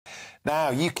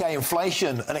Now, UK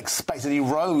inflation unexpectedly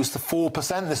rose to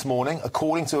 4% this morning,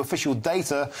 according to official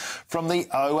data from the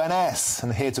ONS.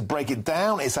 And here to break it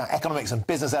down is our economics and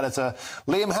business editor,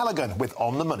 Liam Halligan, with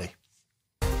On the Money.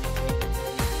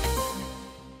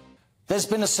 There's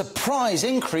been a surprise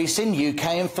increase in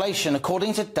UK inflation,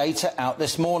 according to data out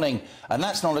this morning. And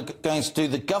that's not going to do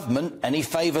the government any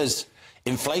favours.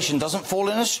 Inflation doesn't fall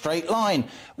in a straight line.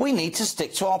 We need to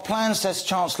stick to our plan, says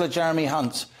Chancellor Jeremy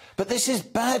Hunt. But this is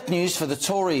bad news for the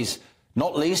Tories,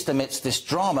 not least amidst this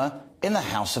drama in the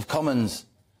House of Commons.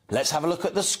 Let's have a look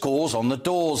at the scores on the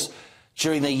doors.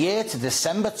 During the year to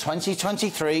December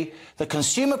 2023, the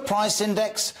Consumer Price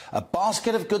Index, a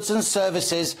basket of goods and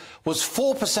services, was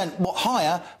 4%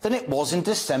 higher than it was in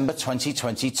December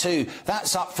 2022.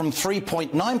 That's up from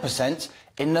 3.9%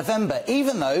 in November,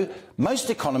 even though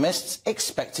most economists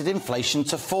expected inflation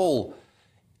to fall.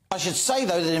 I should say,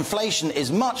 though, that inflation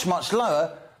is much, much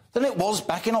lower than it was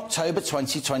back in October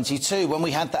 2022, when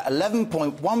we had that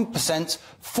 11.1%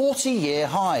 40-year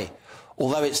high,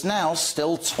 although it's now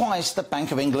still twice the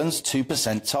Bank of England's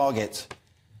 2% target.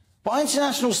 By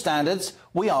international standards,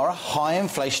 we are a high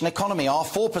inflation economy. Our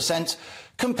 4%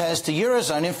 compares to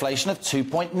Eurozone inflation of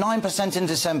 2.9% in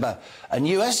December and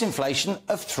US inflation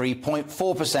of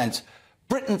 3.4%.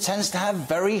 Britain tends to have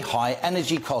very high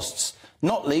energy costs,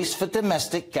 not least for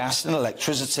domestic gas and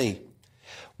electricity.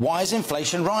 Why is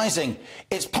inflation rising?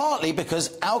 It's partly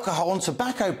because alcohol and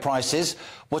tobacco prices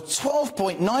were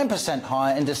 12.9%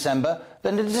 higher in December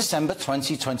than in December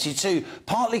 2022,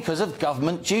 partly because of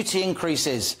government duty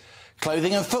increases.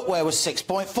 Clothing and footwear was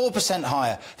 6.4%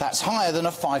 higher. That's higher than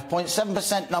a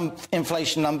 5.7%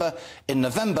 inflation number in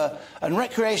November. And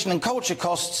recreation and culture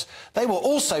costs, they were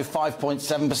also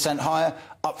 5.7% higher,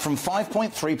 up from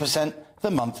 5.3% the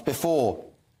month before.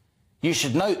 You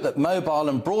should note that mobile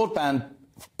and broadband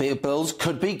bills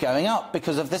could be going up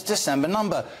because of this December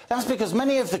number. That's because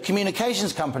many of the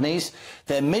communications companies,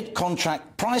 their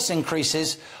mid-contract price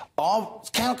increases are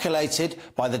calculated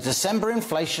by the December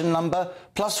inflation number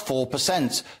plus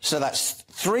 4%. So that's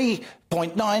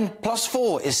 3.9 plus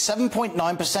 4 is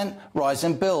 7.9% rise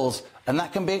in bills, and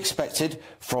that can be expected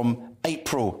from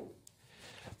April.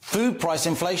 Food price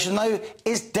inflation, though,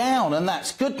 is down, and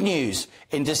that's good news.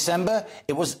 In December,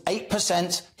 it was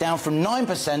 8%, down from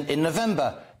 9% in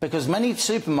November, because many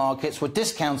supermarkets were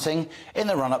discounting in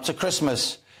the run-up to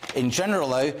Christmas. In general,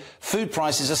 though, food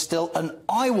prices are still an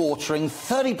eye-watering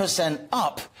 30%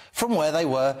 up from where they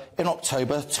were in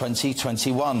October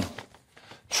 2021.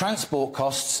 Transport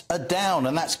costs are down,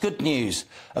 and that's good news.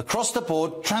 Across the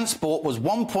board, transport was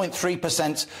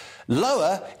 1.3%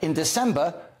 lower in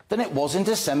December than it was in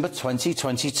December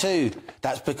 2022.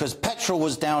 That's because petrol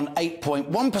was down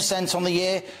 8.1% on the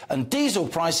year and diesel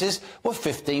prices were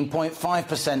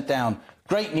 15.5% down.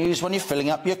 Great news when you're filling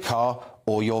up your car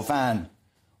or your van.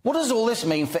 What does all this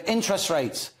mean for interest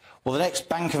rates? Well, the next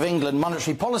Bank of England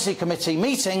Monetary Policy Committee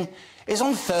meeting is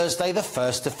on Thursday, the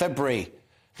 1st of February.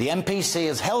 The MPC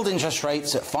has held interest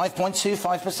rates at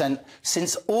 5.25%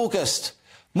 since August.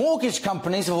 Mortgage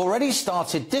companies have already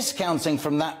started discounting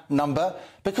from that number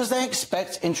because they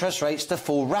expect interest rates to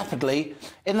fall rapidly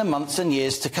in the months and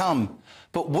years to come.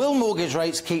 But will mortgage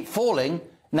rates keep falling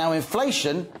now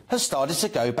inflation has started to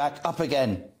go back up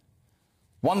again?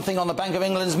 One thing on the Bank of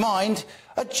England's mind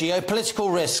are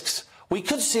geopolitical risks. We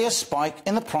could see a spike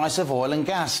in the price of oil and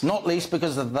gas, not least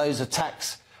because of those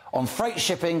attacks on freight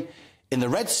shipping in the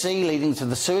Red Sea leading to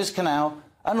the Suez Canal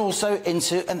and also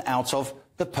into and out of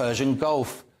the Persian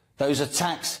Gulf. Those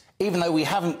attacks, even though we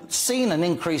haven't seen an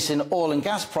increase in oil and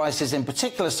gas prices in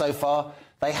particular so far,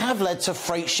 they have led to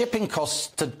freight shipping costs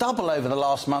to double over the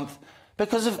last month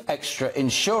because of extra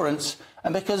insurance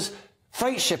and because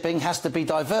freight shipping has to be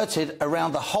diverted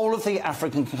around the whole of the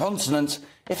African continent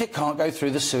if it can't go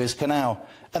through the Suez Canal,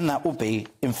 and that will be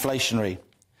inflationary.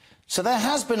 So there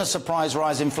has been a surprise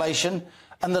rise in inflation,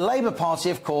 and the Labour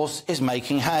Party, of course, is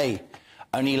making hay.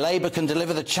 Only Labour can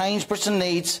deliver the change Britain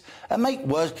needs and make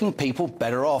working people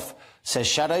better off, says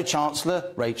Shadow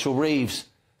Chancellor Rachel Reeves.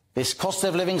 This cost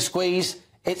of living squeeze,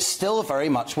 it's still very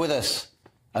much with us.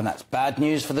 And that's bad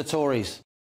news for the Tories.